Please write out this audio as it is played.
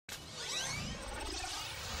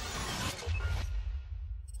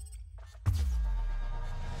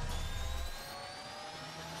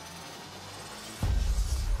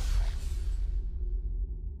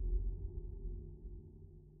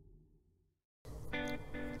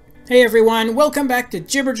Hey everyone, welcome back to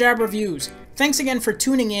Jibber Jab Reviews. Thanks again for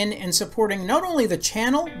tuning in and supporting not only the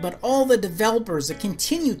channel, but all the developers that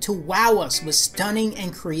continue to wow us with stunning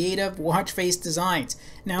and creative watch face designs.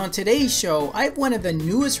 Now in today's show, I have one of the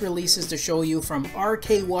newest releases to show you from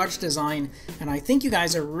RK Watch Design, and I think you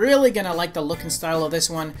guys are really going to like the look and style of this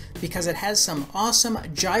one because it has some awesome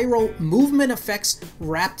gyro movement effects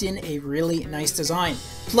wrapped in a really nice design.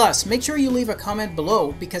 Plus, make sure you leave a comment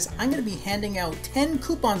below because I'm going to be handing out 10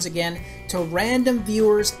 coupons again to random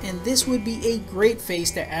viewers, and this would be a great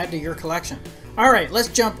face to add to your collection. Alright, let's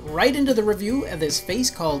jump right into the review of this face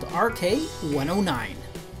called RK109.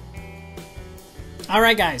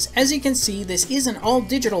 Alright guys, as you can see, this is an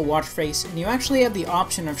all-digital watch face, and you actually have the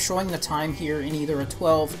option of showing the time here in either a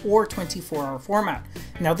 12 or 24-hour format.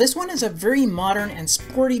 Now this one is a very modern and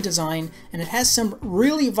sporty design, and it has some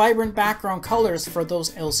really vibrant background colors for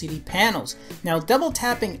those LCD panels. Now double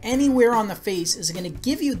tapping anywhere on the face is going to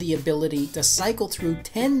give you the ability to cycle through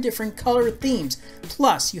 10 different color themes.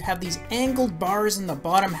 Plus you have these angled bars in the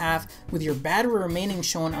bottom half with your battery remaining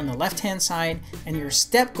shown on the left hand side and your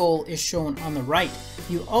step goal is shown on the right.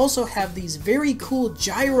 You also have these very cool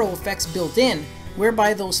gyro effects built in,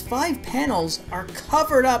 whereby those 5 panels are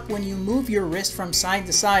covered up when you move your wrist from side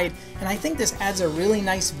to side, and I think this adds a really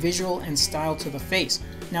nice visual and style to the face.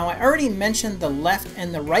 Now I already mentioned the left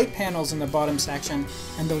and the right panels in the bottom section,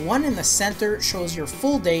 and the one in the center shows your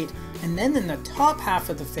full date, and then in the top half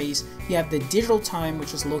of the face you have the digital time,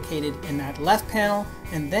 which is located in that left panel,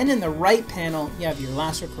 and then in the right panel you have your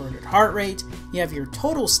last recorded heart rate, you have your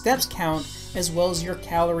total steps count, as well as your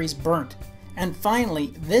calories burnt. And finally,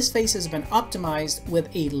 this face has been optimized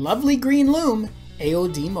with a lovely green lume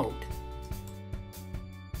AOD mode.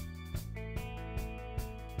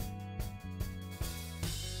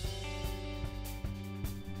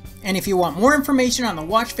 And if you want more information on the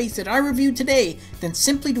watch face that I reviewed today, then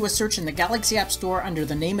simply do a search in the Galaxy App Store under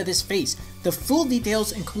the name of this face. The full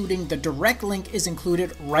details, including the direct link, is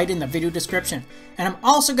included right in the video description. And I'm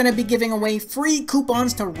also going to be giving away free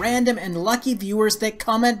coupons to random and lucky viewers that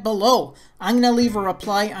comment below. I'm going to leave a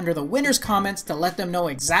reply under the winner's comments to let them know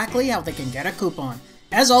exactly how they can get a coupon.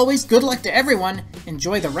 As always, good luck to everyone,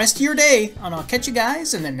 enjoy the rest of your day, and I'll catch you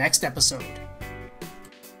guys in the next episode.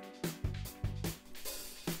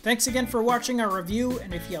 Thanks again for watching our review,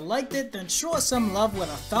 and if you liked it, then show us some love with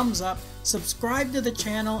a thumbs up, subscribe to the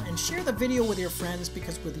channel, and share the video with your friends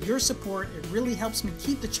because with your support, it really helps me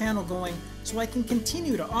keep the channel going so I can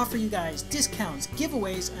continue to offer you guys discounts,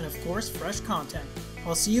 giveaways, and of course, fresh content.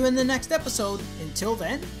 I'll see you in the next episode. Until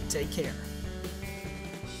then, take care.